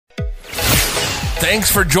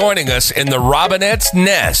Thanks for joining us in the Robinette's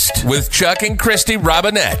Nest with Chuck and Christy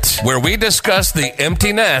Robinette, where we discuss the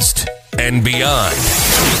empty nest and beyond.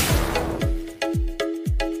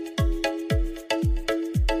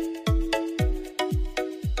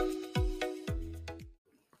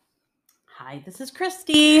 Hi, this is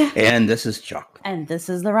Christy. And this is Chuck. And this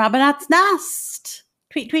is the Robinette's Nest.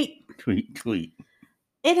 Tweet, tweet. Tweet, tweet.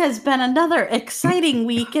 It has been another exciting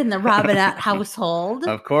week in the Robinette household.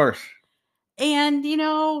 Of course. And, you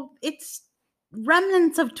know, it's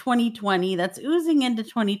remnants of 2020 that's oozing into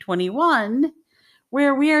 2021,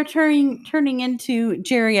 where we are turning into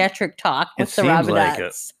geriatric talk with the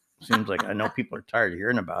Robinettes. Seems like I know people are tired of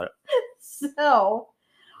hearing about it. So,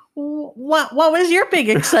 what was your big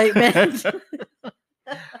excitement?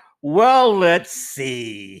 Well, let's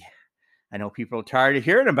see. I know people are tired of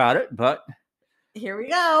hearing about it, but here we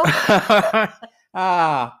go.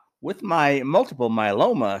 With my multiple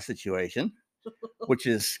myeloma situation, which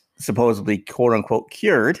is supposedly quote unquote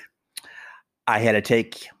cured, I had to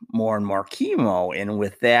take more and more chemo. And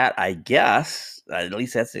with that, I guess, at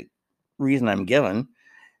least that's the reason I'm given,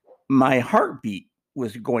 my heartbeat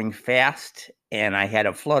was going fast and I had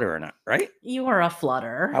a flutter in it, right? You were a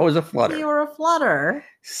flutter. I was a flutter. You were a flutter.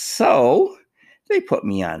 So they put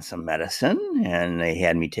me on some medicine and they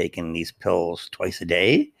had me taking these pills twice a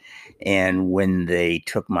day. And when they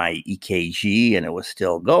took my EKG and it was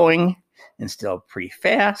still going and still pretty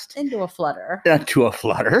fast. Into a flutter. To a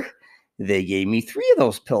flutter. They gave me 3 of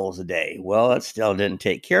those pills a day. Well, it still didn't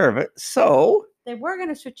take care of it. So they were going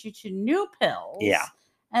to switch you to new pills. Yeah.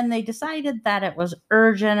 And they decided that it was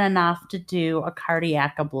urgent enough to do a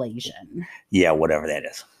cardiac ablation. Yeah, whatever that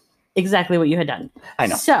is. Exactly what you had done. I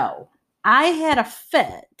know. So I had a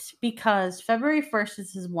fit because February 1st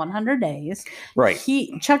is his 100 days. Right.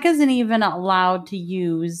 Chuck isn't even allowed to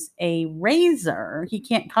use a razor. He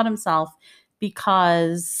can't cut himself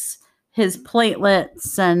because his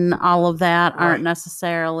platelets and all of that aren't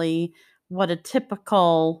necessarily what a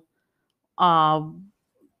typical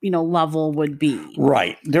level would be.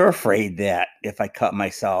 Right. They're afraid that if I cut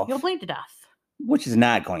myself, you'll bleed to death. Which is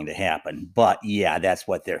not going to happen. But yeah, that's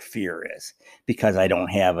what their fear is. Because I don't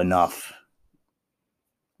have enough.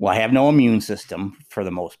 Well, I have no immune system for the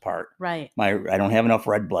most part. Right. I don't have enough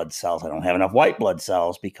red blood cells. I don't have enough white blood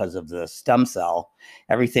cells because of the stem cell.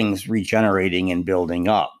 Everything's regenerating and building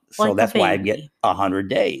up. So like that's why I get 100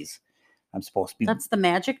 days. I'm supposed to be. That's the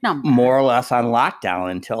magic number. More or less on lockdown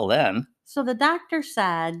until then. So the doctor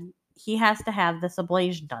said he has to have this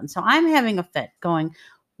ablation done. So I'm having a fit going,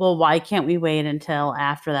 well, why can't we wait until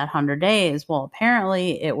after that 100 days? Well,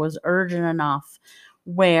 apparently it was urgent enough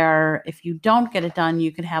where if you don't get it done,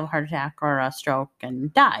 you could have a heart attack or a stroke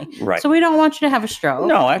and die. Right. So we don't want you to have a stroke.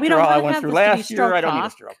 No, after all I went through last year, I don't need a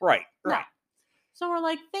stroke. Right. No. So we're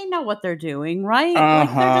like, they know what they're doing, right? Like,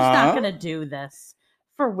 they're just not going to do this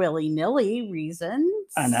for willy-nilly reasons.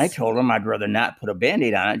 And I told him I'd rather not put a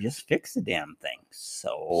Band-Aid on it, just fix the damn thing.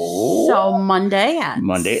 So Monday at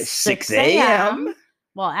 6 a.m.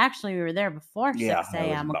 Well, actually, we were there before 6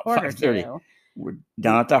 a.m., a quarter to. We're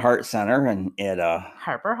down at the Heart Center and at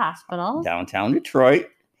Harper Hospital, downtown Detroit,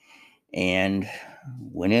 and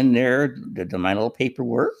went in there, did my little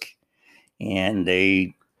paperwork, and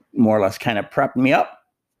they more or less kind of prepped me up,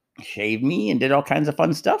 shaved me, and did all kinds of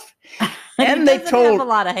fun stuff. And they told have a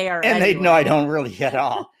lot of hair. And anyway. they no, I don't really at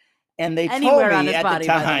all. And they told me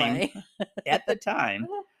at the time,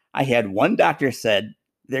 I had one doctor said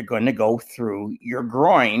they're going to go through your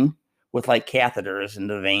groin with like catheters in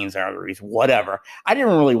the veins, arteries, whatever. I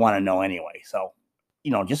didn't really want to know anyway. So,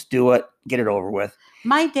 just do it, get it over with.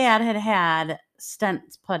 My dad had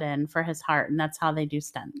stents put in for his heart, and that's how they do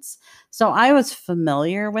stents. So I was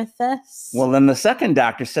familiar with this. Well, then the second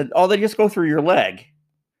doctor said, oh, they just go through your leg.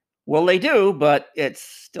 Well, they do, but it's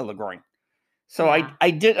still the groin. So yeah.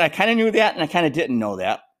 I kind of knew that, and I kind of didn't know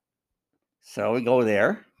that. So we go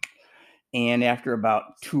there. And after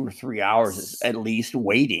about 2 or 3 hours, at least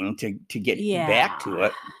waiting to get back to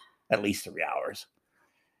it, at least 3 hours.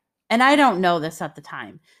 And I don't know this at the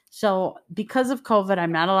time. So because of COVID,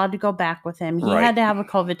 I'm not allowed to go back with him. He had to have a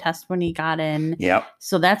COVID test when he got in. Yep.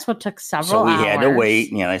 So that's what took several hours. So we had to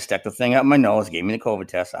wait. They stuck the thing up my nose, gave me the COVID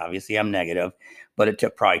test. Obviously, I'm negative. But it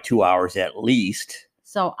took probably 2 hours at least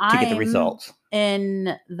to get the results.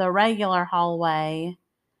 In the regular hallway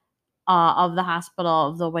of the hospital,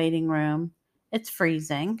 of the waiting room. It's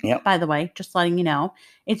freezing, by the way, just letting you know.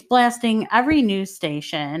 It's blasting every news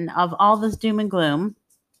station of all this doom and gloom.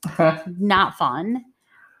 Not fun.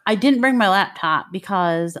 I didn't bring my laptop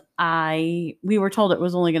because we were told it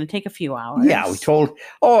was only going to take a few hours. Yeah, we told,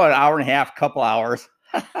 an hour and a half, couple hours.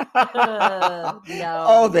 No.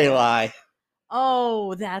 Oh, they lie.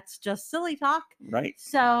 Oh, that's just silly talk. Right.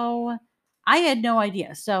 So I had no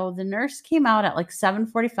idea. So the nurse came out at like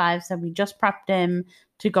 7:45, said we just prepped him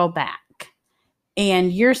to go back.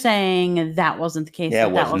 And you're saying that wasn't the case. Yeah,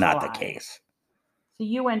 it that was was not a the lie. case. So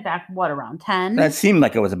you went back, what, around 10? That seemed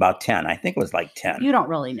like it was about 10. I think it was like 10. You don't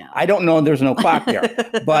really know. I don't know. There's no clock there.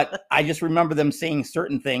 But I just remember them saying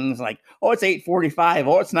certain things like, oh, it's 8:45.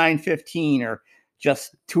 Oh, it's 9:15. Or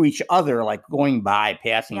just to each other, like going by,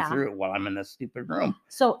 passing through while I'm in this stupid room.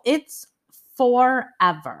 So it's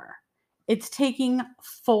forever. It's taking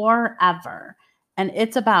forever. And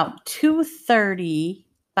it's about 2:30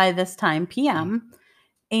 by this time p.m.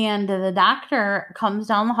 And the doctor comes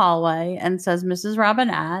down the hallway and says, Mrs.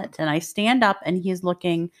 Robinette. And I stand up and he's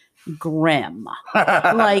looking grim,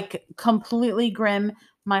 like completely grim.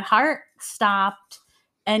 My heart stopped.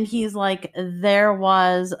 And he's like, there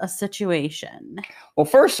was a situation. Well,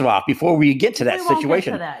 first of all, before we get to that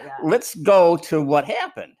situation, let's go to what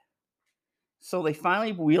happened. So they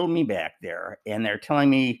finally wheeled me back there and they're telling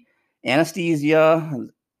me anesthesia,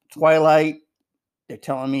 twilight. They're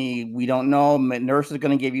telling me, we don't know. My nurse is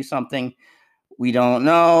going to give you something. We don't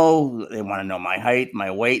know. They want to know my height, my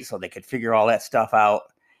weight, so they could figure all that stuff out.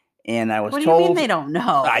 And I was told. What do you mean they don't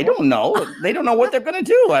know? I don't know. They don't know what they're going to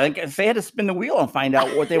do. I think they had to spin the wheel and find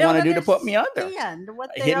out what they want to do to put me under.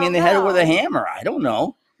 Hit me in the head with a hammer. I don't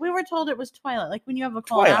know. We were told it was twilight. Like when you have a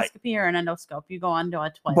colonoscopy or an endoscope, you go onto a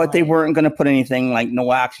twilight. But they weren't going to put anything like no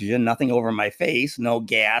oxygen, nothing over my face, no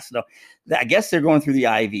gas. No. I guess they're going through the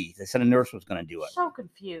IV. They said a nurse was going to do it. So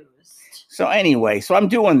confused. So anyway, so I'm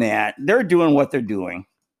doing that. They're doing what they're doing.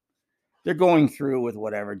 They're going through with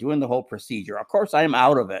whatever, doing the whole procedure. Of course, I'm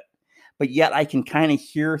out of it. But yet I can kind of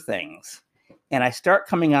hear things. And I start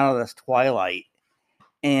coming out of this twilight.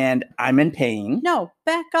 And I'm in pain. No,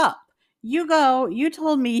 back up. You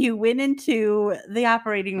told me you went into the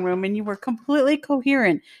operating room and you were completely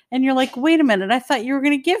coherent. And you're like, wait a minute, I thought you were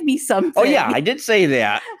going to give me something. Oh, yeah, I did say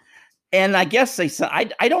that. And I guess they said,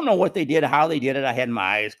 I don't know what they did, how they did it. I had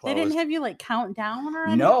my eyes closed. They didn't have you like count down or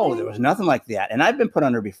anything? No, there was nothing like that. And I've been put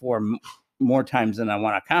under before more times than I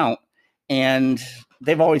want to count. And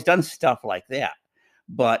they've always done stuff like that.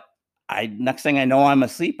 But next thing I know, I'm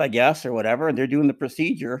asleep, I guess, or whatever. And they're doing the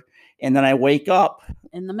procedure. And then I wake up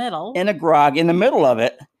in the middle, in a grog, in the middle of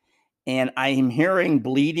it. And I'm hearing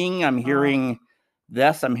bleeding. I'm hearing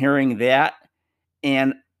this. I'm hearing that.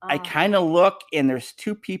 And I kind of look, and there's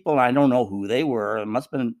two people. And I don't know who they were. It must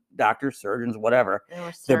have been doctors, surgeons, whatever.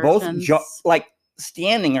 They're both like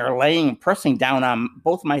standing or laying, pressing down on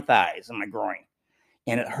both my thighs and my groin.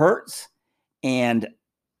 And it hurts. And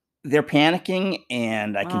they're panicking.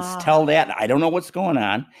 And I can tell that. I don't know what's going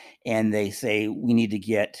on. And they say, we need to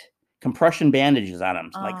get compression bandages on them,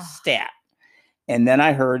 like stat. And then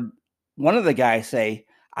I heard one of the guys say,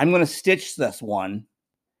 I'm going to stitch this one.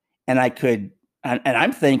 And I could, and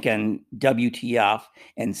I'm thinking WTF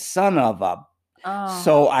and son of a.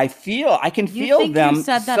 So I can feel them you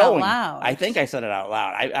said that sewing. Out loud. I think I said it out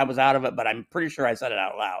loud. I was out of it, but I'm pretty sure I said it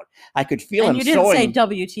out loud. I could feel and him you didn't sewing. say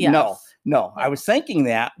WTF. No. I was thinking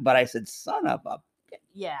that, but I said son of a.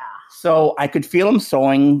 Yeah. So I could feel him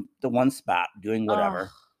sewing the one spot, doing whatever.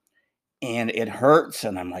 And it hurts.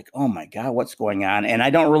 And I'm like, oh my God, what's going on? And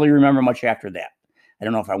I don't really remember much after that. I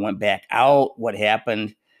don't know if I went back out, what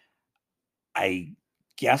happened. I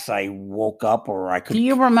guess I woke up or I could. Do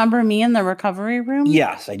you remember me in the recovery room?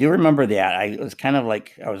 Yes, I do remember that. It was kind of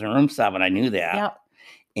like I was in room 7. I knew that. Yep.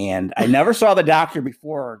 And I never saw the doctor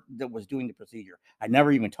before that was doing the procedure. I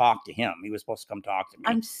never even talked to him. He was supposed to come talk to me.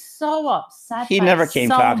 I'm so upset. He never came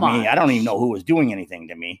talk to me. I don't even know who was doing anything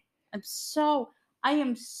to me. You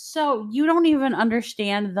don't even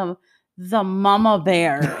understand the mama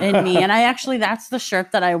bear in me. And that's the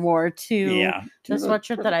shirt that I wore to the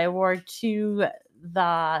sweatshirt that I wore to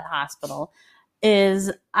the hospital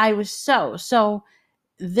I was so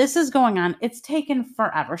this is going on. It's taken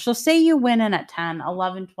forever. So say you went in at 10,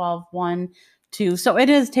 11, 12, 1, 2. So it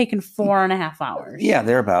has taken 4.5 hours. Yeah,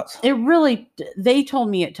 thereabouts. They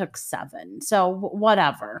told me it took 7. So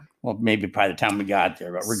whatever. Well, maybe by the time we got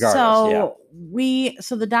there, but regardless.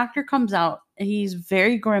 So the doctor comes out. He's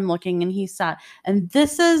very grim looking and he said, and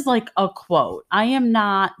this is like a quote.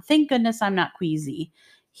 Thank goodness I'm not queasy.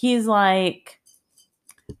 He's like,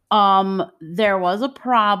 there was a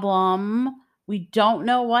problem. We don't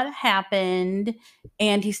know what happened.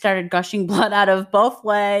 And he started gushing blood out of both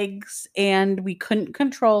legs and we couldn't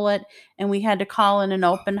control it. And we had to call in an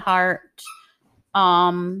open heart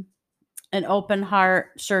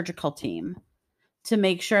surgical team to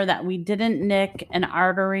make sure that we didn't nick an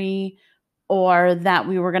artery or that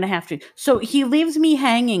we were going to have to. So he leaves me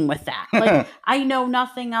hanging with that. Like, I know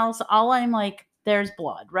nothing else. All I'm like, there's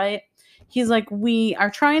blood, right? He's like, we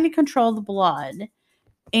are trying to control the blood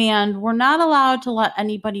and we're not allowed to let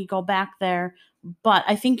anybody go back there, but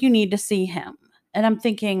I think you need to see him. And I'm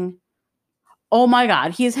thinking, oh my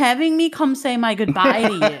God, he's having me come say my goodbye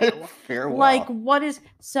to you. Farewell. Like, what is,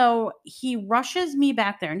 so he rushes me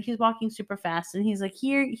back there and he's walking super fast and he's like,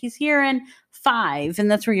 he's here in 5. And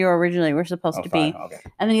that's where you originally were supposed to 5, be. okay.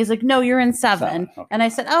 And then he's like, no, you're in 7. Okay. And I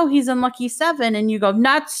said, oh, he's in lucky 7. And you go,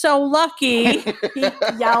 not so lucky. He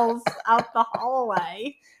yells out the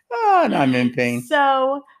hallway. Oh, and I'm in pain.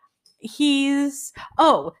 So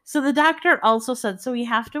so the doctor also said, so we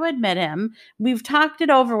have to admit him. We've talked it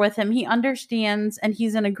over with him. He understands and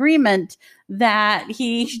he's in agreement that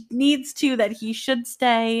he needs to, that he should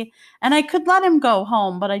stay. And I could let him go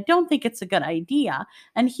home, but I don't think it's a good idea.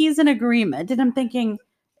 And he's in agreement. And I'm thinking,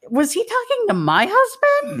 was he talking to my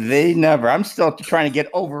husband? They never. I'm still trying to get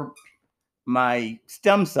over my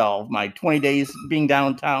stem cell, my 20 days being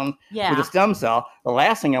downtown with a stem cell. The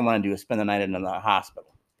last thing I want to do is spend the night in the hospital.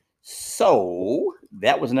 So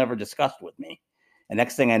that was never discussed with me. And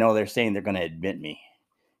next thing I know, they're saying they're going to admit me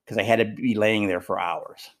because I had to be laying there for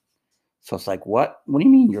hours. So it's like, what do you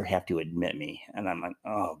mean you have to admit me? And I'm like,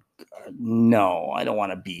 oh, God, no, I don't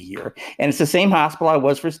want to be here. And it's the same hospital I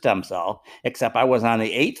was for stem cell, except I was on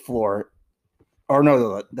the 8th floor, or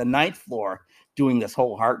no, the 9th floor doing this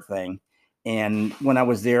whole heart thing. And when I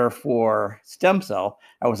was there for stem cell,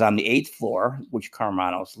 I was on the 8th floor, which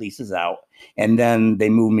Carmanos leases out. And then they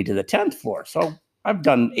moved me to the 10th floor. So I've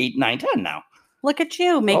done 8, 9, 10 now. Look at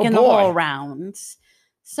you making the whole rounds.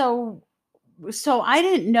 So I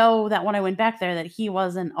didn't know that when I went back there that he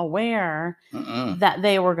wasn't aware that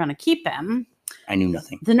they were going to keep him. I knew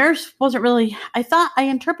nothing. The nurse wasn't really, I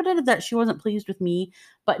interpreted that she wasn't pleased with me,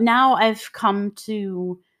 but now I've come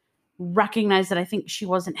to recognize that I think she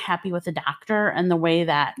wasn't happy with the doctor and the way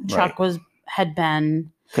that Chuck had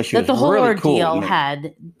been, that the whole ordeal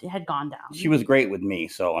had gone down. She was great with me.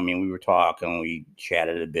 So, I mean, we were talking, we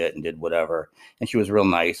chatted a bit and did whatever. And she was real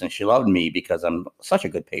nice and she loved me because I'm such a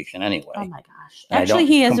good patient anyway. Oh my gosh. Actually,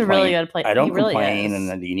 he is a really good patient. I don't complain. And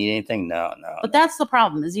then, do you need anything? No. But that's the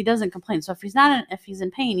problem, is he doesn't complain. So if he's in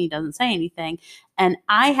pain, he doesn't say anything. And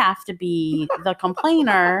I have to be the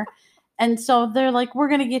complainer. And so they're like, we're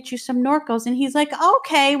going to get you some Norcos. And he's like,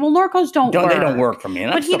 okay, well, Norcos don't work. They don't work for me.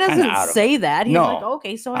 And but he doesn't say that. He's like,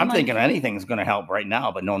 okay. So I'm thinking anything's going to help right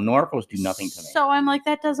now, but no, Norcos do nothing to me. So I'm like,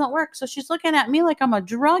 that doesn't work. So she's looking at me like I'm a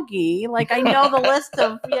druggie. Like I know the list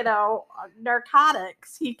of,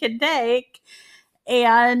 narcotics he can take.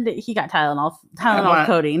 And he got Tylenol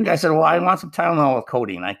codeine. I said, well, I want some Tylenol with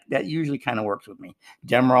codeine. That usually kind of works with me.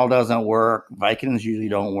 Demerol doesn't work. Vicodins usually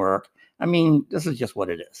don't work. I mean, this is just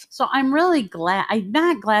what it is. So I'm really glad. I'm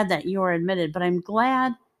not glad that you were admitted, but I'm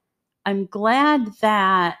glad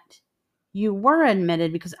that you were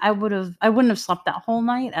admitted, because I wouldn't have slept that whole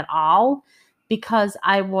night at all, because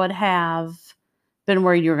I would have been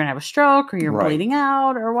worried you were going to have a stroke or you're bleeding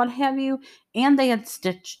out or what have you. And they had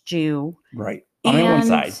stitched you. Right. On one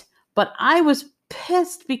side. But I was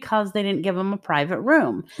pissed because they didn't give him a private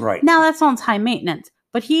room. Right. Now that sounds high maintenance,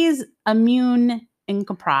 but he's immune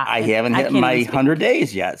incompetent. I haven't hit my 100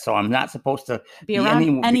 days yet, so I'm not supposed to be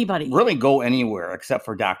around anybody. Really go anywhere except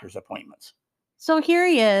for doctor's appointments. So here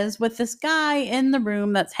he is with this guy in the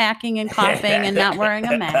room that's hacking and coughing and not wearing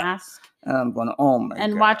a mask. And I'm going, oh my God.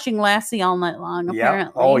 And watching Lassie all night long,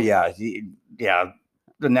 apparently. Oh, yeah. Yeah.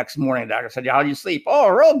 The next morning, the doctor said, how do you sleep? Oh,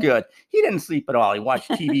 real good. He didn't sleep at all. He watched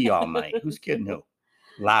TV all night. Who's kidding who?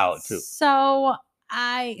 Loud, too. So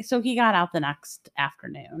he got out the next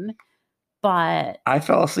afternoon. But I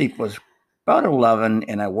fell asleep. It was about 11,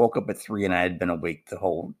 and I woke up at 3, and I had been awake the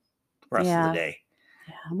whole rest of the day.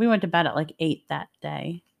 Yeah, we went to bed at like 8 that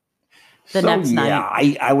day. Next night.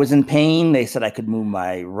 Yeah, I was in pain. They said I could move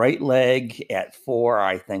my right leg at 4,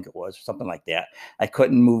 I think it was, something like that. I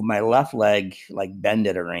couldn't move my left leg, like bend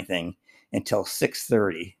it or anything, until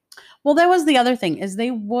 6:30. Well, that was the other thing, is they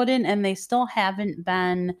wouldn't, and they still haven't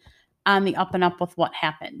been on the up and up with what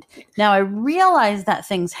happened. Now I realize that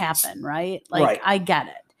things happen, right? Like I get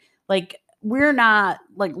it. Like we're not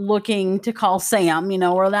like looking to call Sam,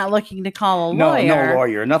 we're not looking to call a lawyer. No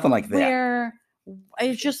lawyer, nothing like that.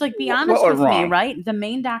 It's just like, be honest with me, right? The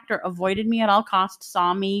main doctor avoided me at all costs,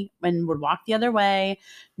 saw me and would walk the other way.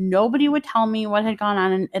 Nobody would tell me what had gone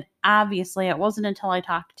on. And obviously it wasn't until I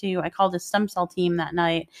called the stem cell team that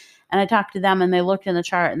night, and I talked to them, and they looked in the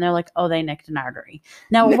chart and they're like, oh, they nicked an artery.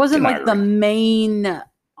 Now it wasn't like the main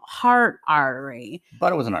heart artery.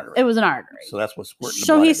 But it was an artery. It was an artery. So that's what's squirting the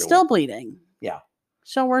So blood he's everywhere. still bleeding. Yeah.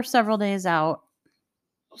 So we're several days out.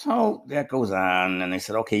 So that goes on, and they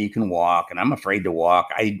said, okay, you can walk, and I'm afraid to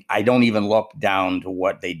walk. I don't even look down to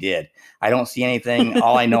what they did. I don't see anything.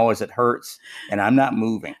 All I know is it hurts, and I'm not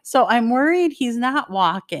moving. So I'm worried he's not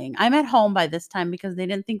walking. I'm at home by this time because they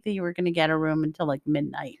didn't think that you were going to get a room until like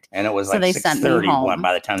midnight. And it was so like 6:30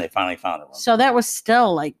 by the time they finally found a room. So that was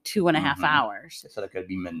still like 2.5 hours. They said it could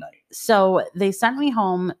be midnight. So they sent me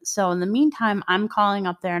home. So in the meantime, I'm calling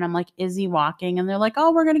up there and I'm like, is he walking? And they're like,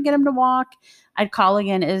 oh, we're going to get him to walk. I'd call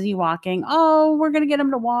again, is he walking? Oh, we're going to get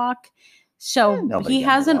him to walk. So he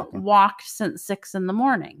hasn't walked since 6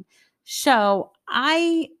 a.m. So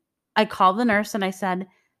I called the nurse and I said,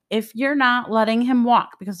 if you're not letting him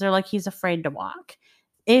walk, because they're like, he's afraid to walk.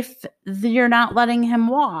 If you're not letting him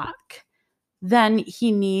walk, then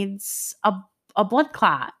he needs a blood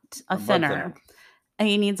clot, a thinner. And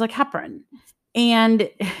he needs like heparin. And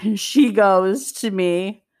she goes to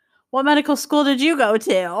me, what medical school did you go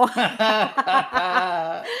to?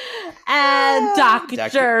 And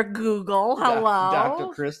Dr. Google, hello. Dr.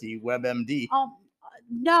 Christy, WebMD.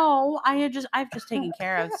 No, I've just taken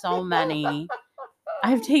care of so many.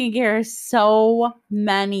 I've taken care of so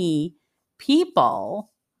many people.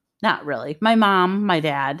 Not really. My mom, my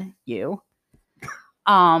dad, you.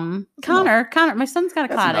 Connor, my son's got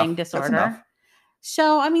a clotting disorder.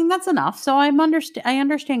 So, I mean, that's enough. So I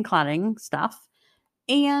understand clotting stuff.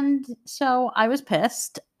 And so I was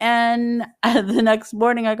pissed. And the next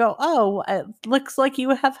morning I go, oh, it looks like you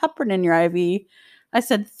have heparin in your IV. I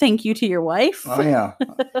said, thank you to your wife. Oh, yeah,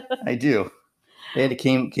 I do. They had to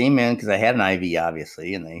came in because I had an IV,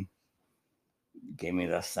 obviously, and they gave me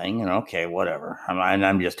this thing. And okay, whatever.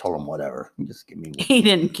 I'm just told him whatever. Just give me. He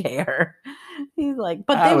didn't care. He's like,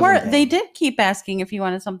 but they did keep asking if you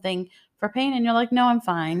wanted something for pain, and you're like, no, I'm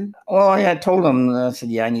fine. Well, I told him, I said,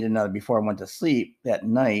 yeah, I need another before I went to sleep that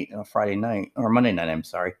night, Friday night, or Monday night, I'm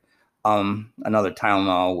sorry. Another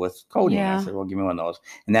Tylenol with codeine. Yeah. I said, well, give me one of those.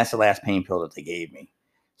 And that's the last pain pill that they gave me.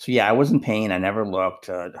 So, yeah, I was in pain. I never looked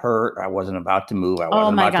hurt. I wasn't about to move. I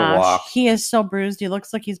wasn't about to walk. He is so bruised. He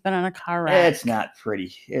looks like he's been in a car wreck. It's not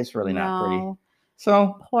pretty. It's really not pretty.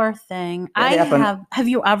 So poor thing. Have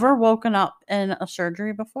you ever woken up in a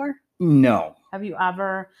surgery before? No. Have you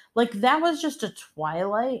ever, like, that was just a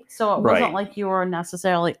twilight, so it wasn't like you were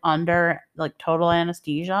necessarily under like total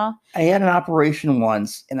anesthesia. I had an operation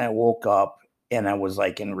once and I woke up and I was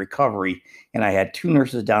like in recovery and I had 2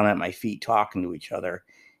 nurses down at my feet talking to each other,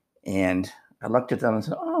 and I looked at them and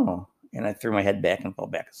said, oh, and I threw my head back and fell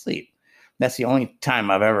back asleep. That's the only time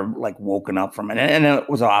I've ever like woken up from it, and it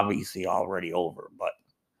was obviously already over. But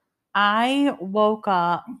I woke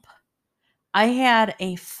up. I had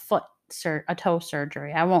a toe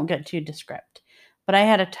surgery. I won't get too descriptive, but I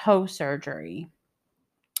had a toe surgery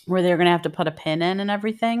where they were going to have to put a pin in and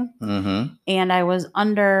everything. Mm-hmm. And I was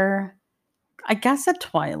under, I guess, a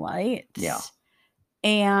twilight. Yeah.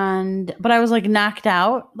 But I was like knocked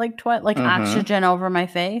out, like oxygen over my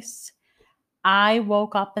face. I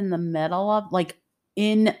woke up in the middle of,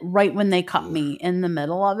 right when they cut me, in the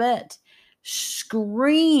middle of it,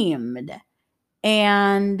 screamed.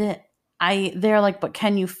 And they're like, but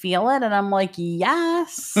can you feel it? And I'm like,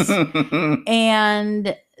 yes.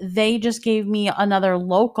 And they just gave me another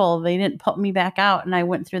local. They didn't put me back out. And I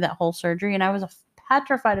went through that whole surgery. And I was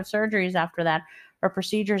petrified of surgeries after that, or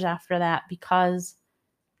procedures after that, because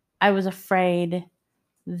I was afraid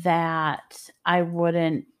that I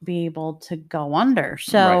wouldn't be able to go under.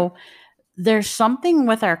 So there's something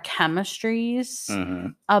with our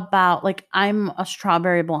chemistries about, like, I'm a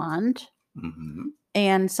strawberry blonde. Mm-hmm.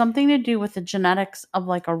 And something to do with the genetics of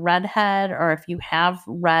like a redhead, or if you have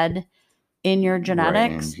red in your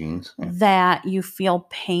genetics, that you feel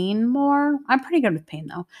pain more. I'm pretty good with pain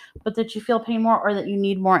though, but that you feel pain more, or that you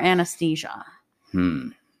need more anesthesia.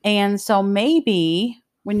 And so maybe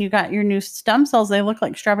when you got your new stem cells, they look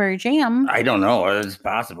like strawberry jam. I don't know. It's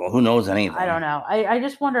possible. Who knows anything? I don't know. I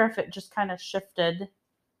just wonder if it just kind of shifted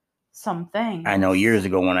something. I know years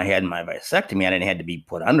ago when I had my vasectomy, I didn't have to be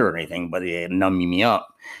put under or anything, but they had numbed me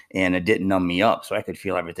up, and it didn't numb me up, so I could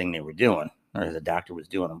feel everything they were doing, or the doctor was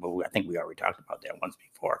doing. But I think we already talked about that once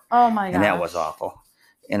before. Oh my god! And that was awful.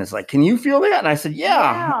 And it's like, can you feel that? And I said,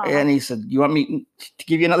 yeah. And he said, you want me to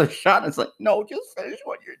give you another shot? And it's like, no, just finish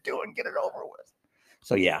what you're doing, get it over with.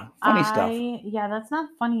 So yeah, funny stuff. Yeah, that's not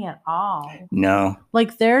funny at all. No.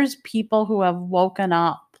 Like, there's people who have woken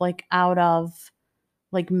up like out of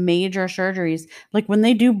like major surgeries. Like when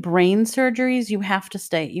they do brain surgeries, you have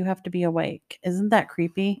to be awake. Isn't that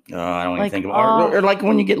creepy? I don't even think about it. Or like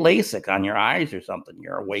when you get LASIK on your eyes or something,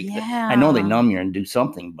 you're awake. Yeah. I know they numb you and do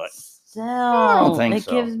something, but still, I don't think it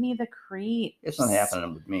gives me the creeps. It's not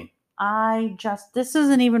happening with me. This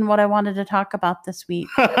isn't even what I wanted to talk about this week.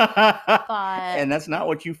 And that's not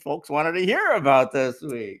what you folks wanted to hear about this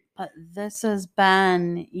week. But this has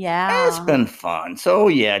been, It's been fun. So,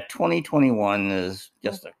 2021 is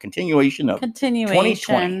just a continuation of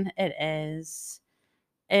 2020. It is.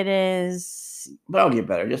 It is. But I'll get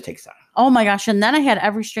better. It just takes time. Oh, my gosh. And then I had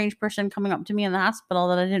every strange person coming up to me in the hospital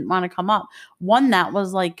that I didn't want to come up. One that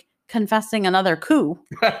was like confessing another coup.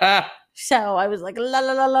 So I was like, la,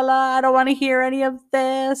 la, la, la, la, I don't want to hear any of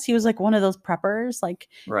this. He was like one of those preppers. Like,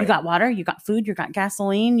 You got water, you got food, you got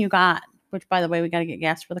gasoline, which by the way, we got to get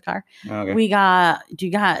gas for the car. Okay. Do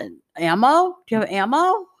you got ammo? Do you have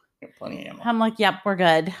ammo? Plenty of ammo. I'm like, yep, we're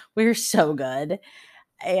good. We're so good.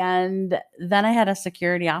 And then I had a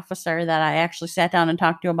security officer that I actually sat down and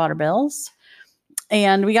talked to about her bills.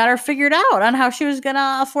 And we got her figured out on how she was going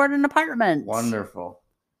to afford an apartment. Wonderful.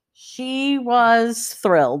 She was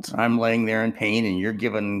thrilled. I'm laying there in pain and you're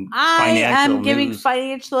giving giving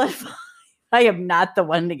financial advice. I am not the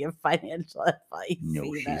one to give financial advice. No,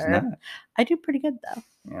 either. She's not. I do pretty good though.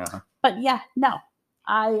 Yeah. But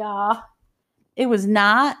it was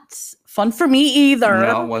not fun for me either.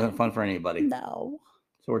 No, it wasn't fun for anybody. No.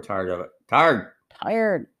 So we're tired of it.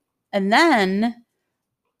 Tired. And then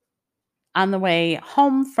on the way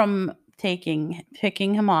home from picking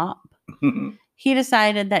him up, he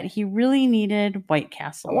decided that he really needed White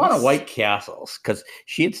Castles. I wanted White Castles because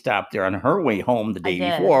she had stopped there on her way home the day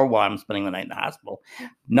before while I'm spending the night in the hospital.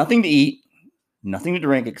 Nothing to eat, nothing to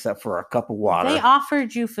drink except for a cup of water. They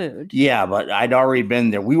offered you food. Yeah, but I'd already been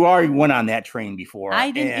there. We already went on that train before. I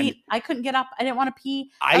didn't eat. I couldn't get up. I didn't want to pee.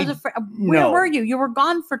 I was afraid. Where were you? You were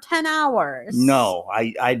gone for 10 hours. No,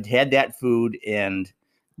 I'd had that food and...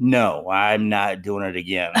 No, I'm not doing it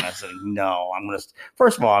again. And I said, no, I'm going to,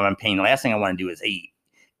 first of all, I'm in pain. The last thing I want to do is eat.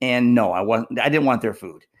 And no, I didn't want their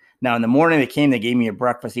food. Now in the morning they gave me a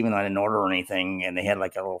breakfast, even though I didn't order anything. And they had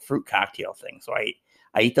like a little fruit cocktail thing. So I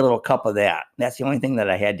ate the little cup of that. That's the only thing that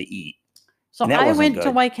I had to eat. So I went to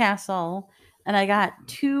White Castle and I got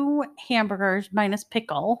 2 hamburgers minus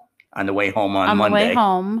pickle. On the way home on Monday. On the way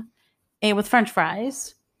home, with French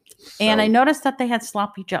fries. And I noticed that they had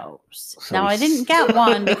sloppy joes. Now, I didn't get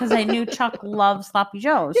one because I knew Chuck loves sloppy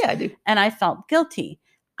joes. Yeah, I do. And I felt guilty.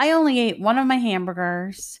 I only ate one of my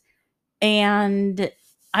hamburgers. And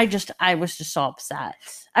I was just so upset.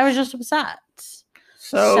 I was just upset.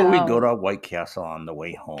 So we go to White Castle on the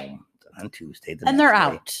way home on Tuesday. And they're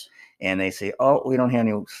out. And they say, oh, we don't have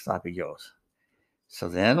any sloppy joes. So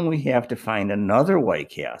then we have to find another White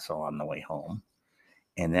Castle on the way home.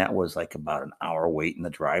 And that was like about an hour wait in the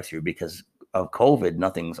drive-thru because of COVID.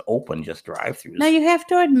 Nothing's open, just drive-thrus. Now you have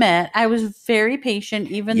to admit, I was very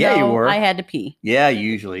patient, even though I had to pee. Yeah,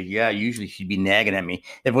 usually she'd be nagging at me.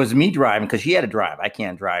 If it was me driving, because she had to drive. I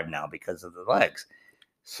can't drive now because of the legs.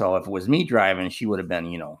 So if it was me driving, she would have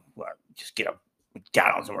been, just get a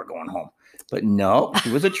McDonald's and we're going home. But no,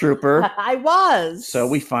 she was a trooper. I was. So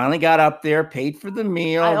we finally got up there, paid for the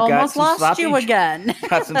meal. I almost lost you again.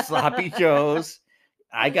 Got some sloppy joes.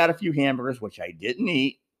 I got a few hamburgers, which I didn't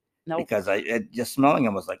eat. Nope. Because just smelling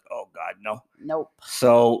them was like, oh, God, no. Nope.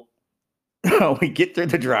 So we get through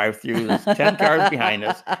the drive-thru. There's 10 cars behind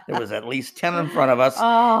us. There was at least 10 in front of us.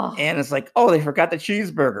 Oh. And it's like, oh, they forgot the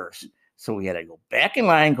cheeseburgers. So we had to go back in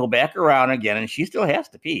line, go back around again, and she still has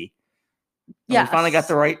to pee. Yeah. We finally got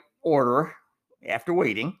the right order after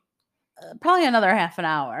waiting. Probably another half an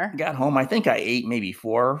hour. Got home. I think I ate maybe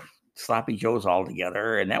 4 sloppy joes all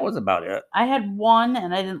together, and that was about it. I had one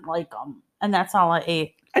and I didn't like them, and that's all I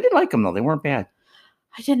ate. I didn't like them though. They weren't bad.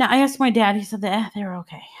 I did not. I asked my dad. He said that they were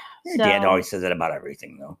okay. Your dad always says that about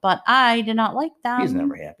everything though. But I did not like them. He's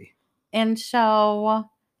never happy. And so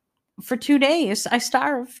for 2 days I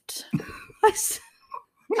starved.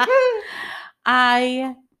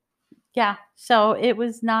 So it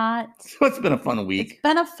was not. So it's been a fun week. It's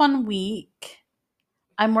been a fun week.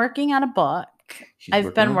 I'm working on a book.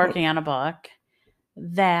 I've been working on a book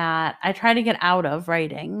that I try to get out of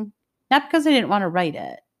writing. Not because I didn't want to write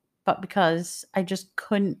it, but because I just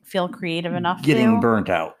couldn't feel creative enough. Getting burnt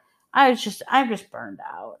out. I'm just burned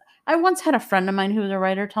out. I once had a friend of mine who was a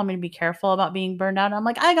writer tell me to be careful about being burned out. I'm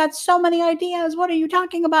like, I got so many ideas. What are you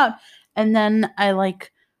talking about? And then I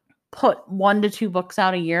put 1 to 2 books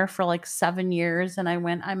out a year for 7 years. And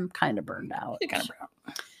I'm kind of burned out. You're kind of burned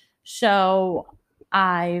out. So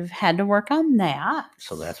I've had to work on that.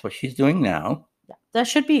 So that's what she's doing now. Yeah, I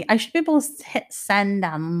should be able to hit send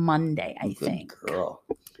on Monday, I think. Girl.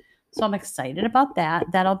 So I'm excited about that.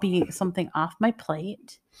 That'll be something off my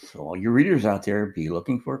plate. So all your readers out there, be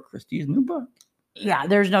looking for Christy's new book. Yeah,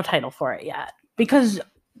 there's no title for it yet. Because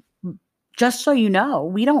just so you know,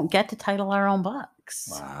 we don't get to title our own books. weeks.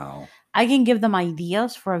 Wow. I can give them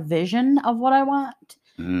ideas for a vision of what I want.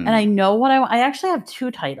 And I know what I want. I actually have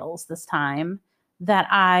 2 titles this time that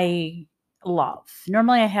I love.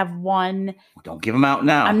 Normally I have one. Don't give them out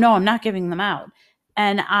now. I'm not giving them out.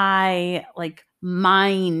 And I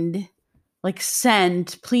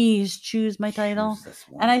send, please choose my title. Choose this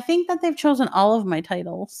one. And I think that they've chosen all of my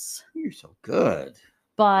titles. You're so good.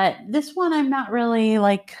 But this one I'm not really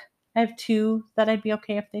I have 2 that I'd be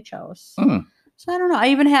okay if they chose. So I don't know. I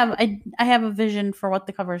even have I have a vision for what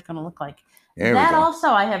the cover is going to look like. That also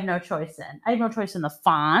I have no choice in. I have no choice in the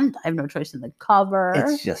font. I have no choice in the cover.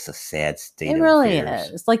 It's just a sad state. It really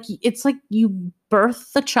is. It's like you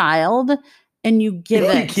birth the child and you give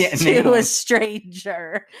it to a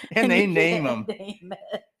stranger, and they name him.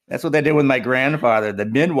 That's what they did with my grandfather. The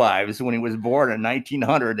midwives, when he was born in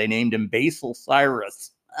 1900, they named him Basil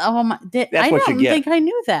Cyrus. Oh my! I don't think I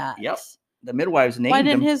knew that. Yep. The midwives named him. Why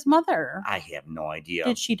didn't his mother? I have no idea.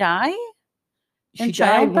 Did she die? She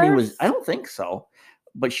died when he was. I don't think so,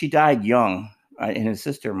 but she died young, and his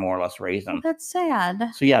sister more or less raised him. Oh, that's sad.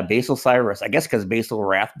 So yeah, Basil Cyrus. I guess because Basil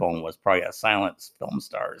Rathbone was probably a silent film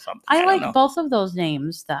star or something. I like both of those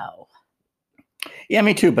names, though. Yeah,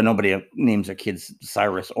 me too. But nobody names their kids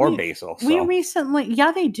Cyrus or Basil. So. We recently,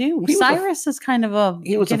 they do. Cyrus is kind of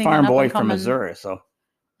he was a farm boy from Missouri, so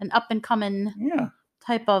an up and coming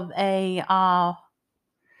type of a.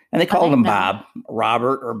 And they called him Bob,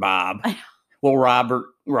 Robert, or Bob. Well, Robert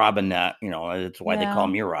Robinette, that's why they call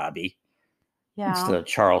me Robbie. Yeah. Instead of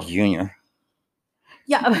Charles Jr.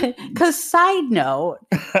 Yeah, because side note,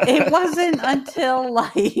 it wasn't until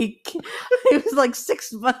it was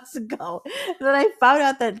 6 months ago that I found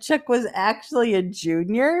out that Chuck was actually a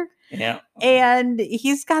junior. Yeah. And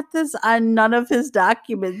he's got this on none of his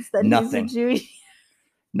documents that he's a junior.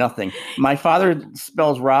 Nothing. My father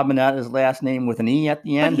spells Robinette, his last name, with an E at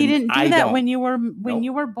the end. But he didn't do that when you were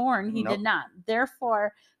born. He did not.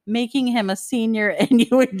 Therefore, making him a senior and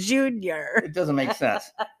you a junior. It doesn't make sense.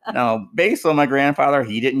 Now, Basil, my grandfather,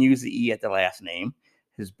 he didn't use the E at the last name.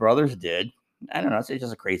 His brothers did. I don't know. It's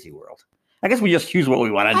just a crazy world. I guess we just choose what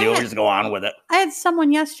we want to do and just go on with it. I had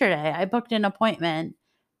someone yesterday. I booked an appointment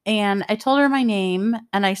and I told her my name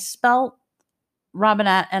and I spelled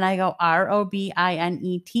Robinette and I go Robinett.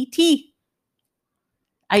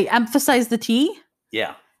 I emphasize the T.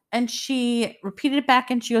 Yeah. And she repeated it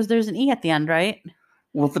back and she goes, there's an E at the end, right?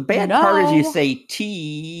 Well, the bad part is you say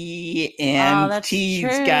T and T's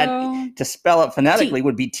got to spell it phonetically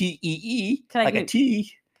would be T-E-E, like a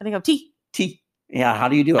T. Can I go T? T. Yeah, how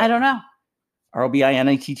do you do it? I don't know.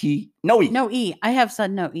 Robinett. No E. No E. I have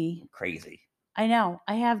said no E. Crazy. I know.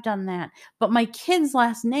 I have done that. But my kid's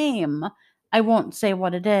last name, I won't say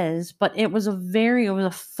what it is, but it was a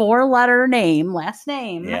 4-letter last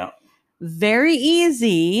name. Yeah. Very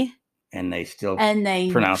easy. And they still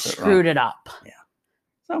screwed it up. Yeah.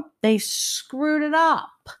 So they screwed it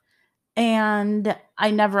up. And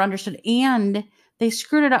I never understood. And they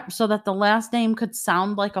screwed it up so that the last name could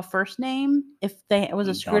sound like a first name if it was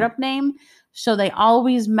a screwed up name. So they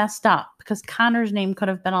always messed up because Connor's name could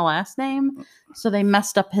have been a last name. So they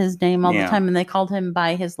messed up his name all the time and they called him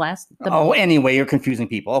by his last. Anyway, you're confusing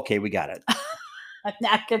people. Okay, we got it. I'm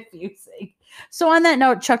not confusing. So on that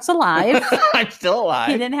note, Chuck's alive. I'm still alive.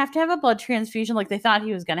 He didn't have to have a blood transfusion like they thought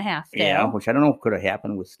he was going to have to. Yeah, which I don't know if could have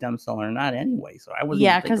happened with stem cell or not anyway. So I wasn't.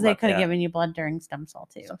 Yeah, because they could have given you blood during stem cell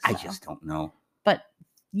too. So. I just don't know. But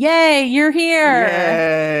yay, you're here.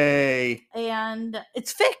 Yay. And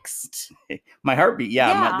it's fixed. My heartbeat,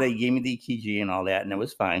 they gave me the EKG and all that, and it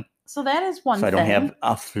was fine. So that is one thing. So I don't have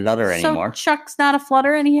a flutter anymore. So Chuck's not a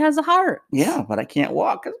flutter and he has a heart. Yeah, but I can't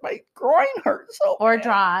walk because my groin hurts so bad. Or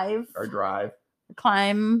drive.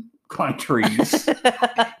 Climb trees.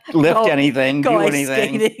 Lift anything. Go do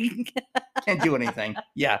anything. Skating. Can't do anything.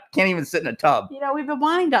 Yeah, can't even sit in a tub. We've been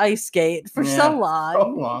wanting to ice skate for so long. So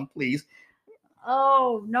long, please.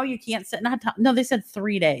 Oh, no, you can't sit in a tub. No, they said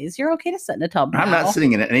 3 days. You're okay to sit in a tub now. I'm not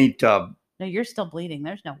sitting in any tub. No, you're still bleeding.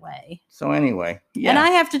 There's no way. So anyway, yeah. And I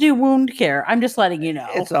have to do wound care. I'm just letting you know.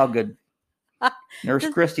 It's all good. Nurse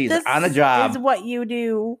Christie's on the job. This is what you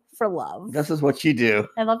do for love. This is what you do.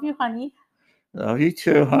 I love you, honey. Love you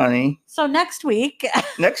too, honey. So next week.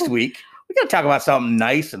 We're going to talk about something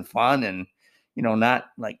nice and fun and, not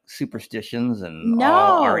like superstitions and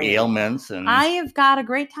all our ailments. And I have got a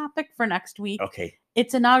great topic for next week. Okay.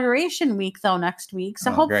 It's inauguration week, though, next week.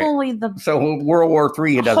 So hopefully So World War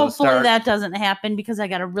III doesn't hopefully start. That doesn't happen because I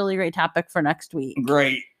got a really great topic for next week.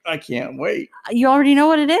 Great. I can't wait. You already know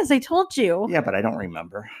what it is. I told you. Yeah, but I don't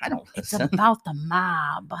remember. I don't listen. It's about the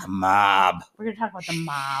mob. The mob. We're going to talk about the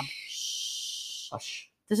mob. Shh. Hush.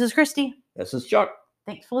 This is Christy. This is Chuck.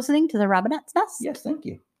 Thanks for listening to the Robinette's Nest. Yes, thank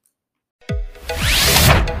you.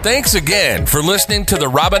 Thanks again for listening to the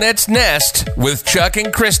Robinette's Nest with Chuck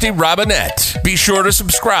and Christy Robinette. Be sure to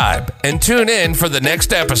subscribe and tune in for the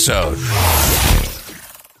next episode.